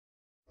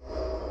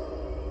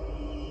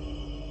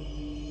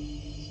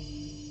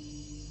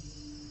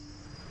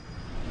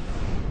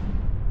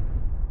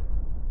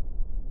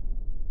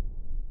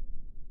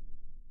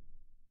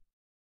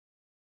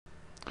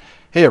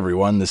Hey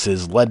everyone, this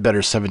is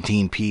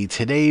Ledbetter17p.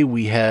 Today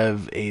we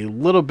have a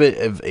little bit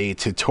of a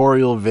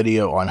tutorial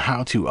video on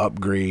how to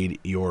upgrade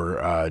your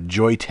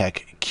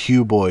Joytech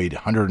Cuboid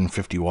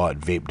 150 watt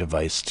vape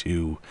device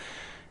to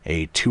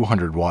a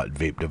 200 watt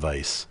vape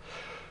device,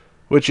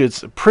 which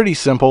is pretty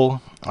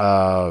simple.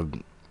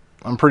 I'm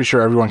pretty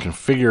sure everyone can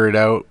figure it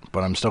out,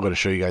 but I'm still going to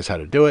show you guys how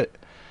to do it.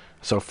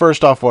 So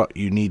first off, what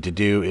you need to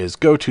do is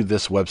go to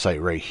this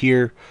website right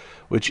here,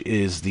 which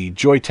is the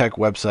Joytech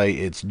website.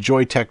 It's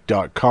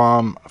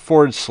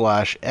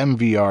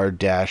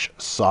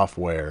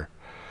joytech.com/MVR-software.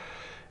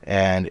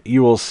 And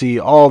you will see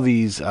all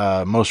these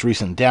most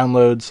recent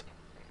downloads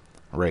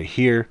right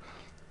here.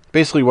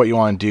 Basically what you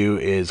want to do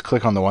is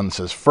click on the one that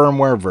says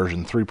firmware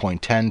version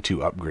 3.10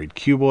 to upgrade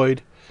Cuboid.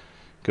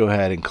 Go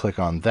ahead and click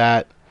on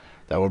that.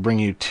 That will bring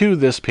you to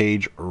this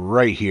page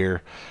right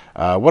here.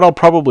 What I'll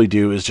probably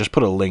do is just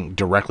put a link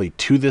directly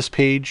to this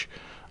page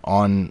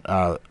on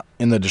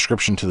in the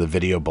description to the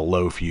video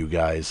below for you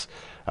guys.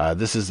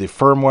 This is the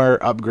firmware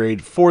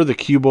upgrade for the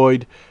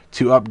Cuboid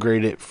to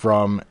upgrade it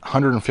from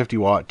 150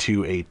 watt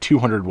to a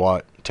 200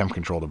 watt temp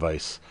control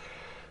device.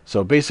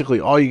 So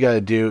basically all you got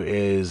to do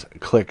is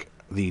click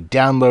the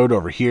download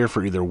over here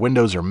for either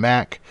Windows or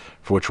Mac,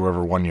 for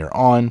whichever one you're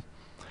on.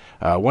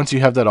 Once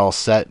you have that all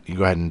set, you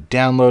go ahead and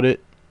download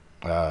it.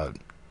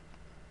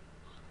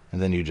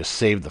 And then you just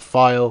save the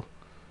file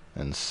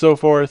and so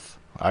forth.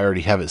 I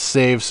already have it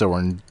saved, so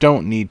we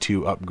don't need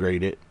to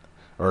upgrade it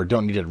or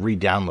don't need to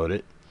re-download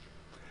it.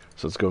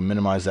 So let's go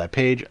minimize that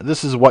page.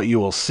 This is what you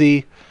will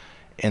see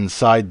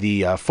inside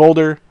the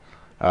folder.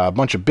 A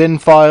bunch of bin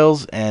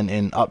files and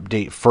an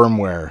update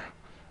firmware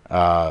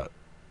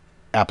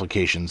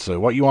application. So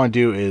what you want to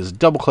do is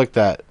double click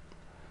that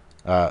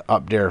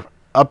update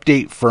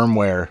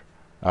firmware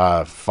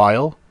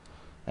file.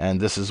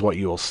 And this is what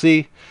you will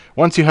see.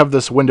 Once you have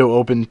this window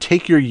open,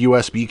 take your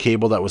USB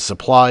cable that was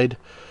supplied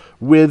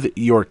with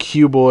your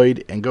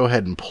Cuboid and go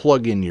ahead and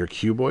plug in your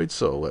Cuboid.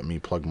 So let me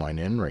plug mine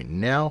in right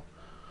now.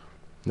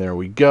 There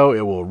we go.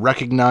 It will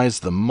recognize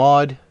the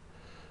mod.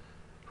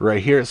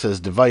 Right here it says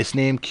device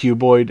name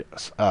Cuboid,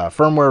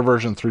 firmware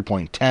version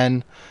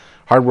 3.10,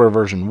 hardware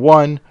version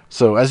 1.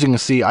 So as you can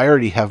see, I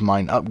already have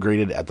mine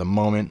upgraded at the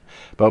moment.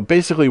 But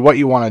basically what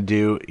you want to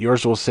do,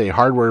 yours will say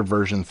hardware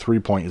version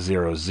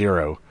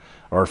 3.00.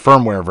 or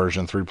firmware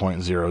version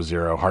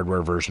 3.00,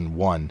 hardware version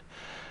 1.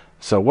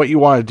 So what you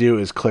want to do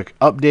is click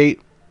update.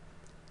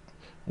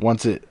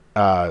 Once it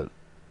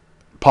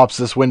pops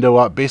this window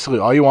up, basically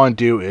all you want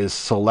to do is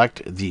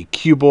select the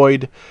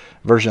Cuboid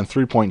version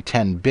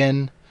 3.10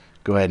 bin.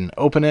 Go ahead and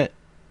open it.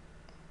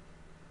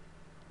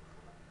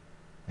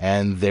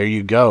 And there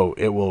you go.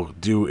 It will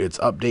do its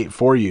update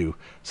for you. It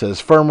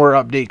says firmware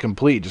update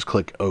complete. Just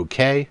click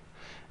OK.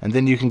 And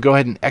then you can go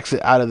ahead and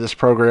exit out of this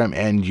program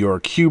and your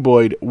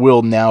Cuboid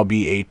will now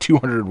be a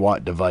 200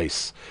 watt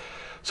device.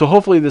 So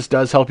hopefully this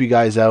does help you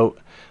guys out.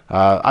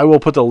 I will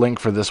put the link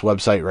for this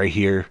website right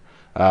here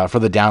for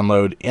the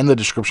download in the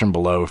description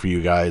below for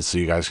you guys so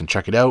you guys can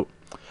check it out.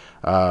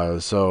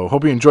 So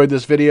hope you enjoyed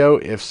this video.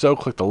 If so,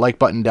 click the like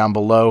button down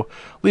below.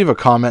 Leave a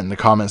comment in the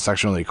comment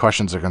section with any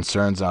questions or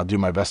concerns, and I'll do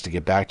my best to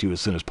get back to you as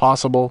soon as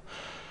possible.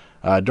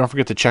 Don't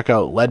forget to check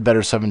out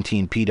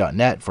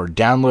ledbetter17p.net for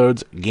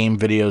downloads, game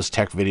videos,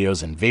 tech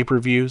videos, and vape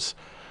reviews.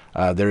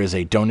 There is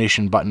a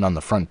donation button on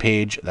the front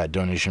page. That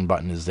donation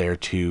button is there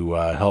to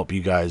help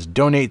you guys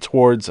donate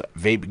towards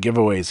vape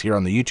giveaways here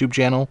on the YouTube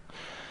channel.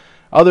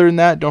 Other than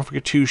that, don't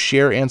forget to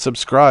share and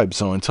subscribe.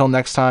 So until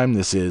next time,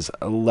 this is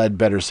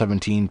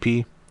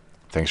Ledbetter17p.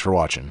 Thanks for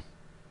watching.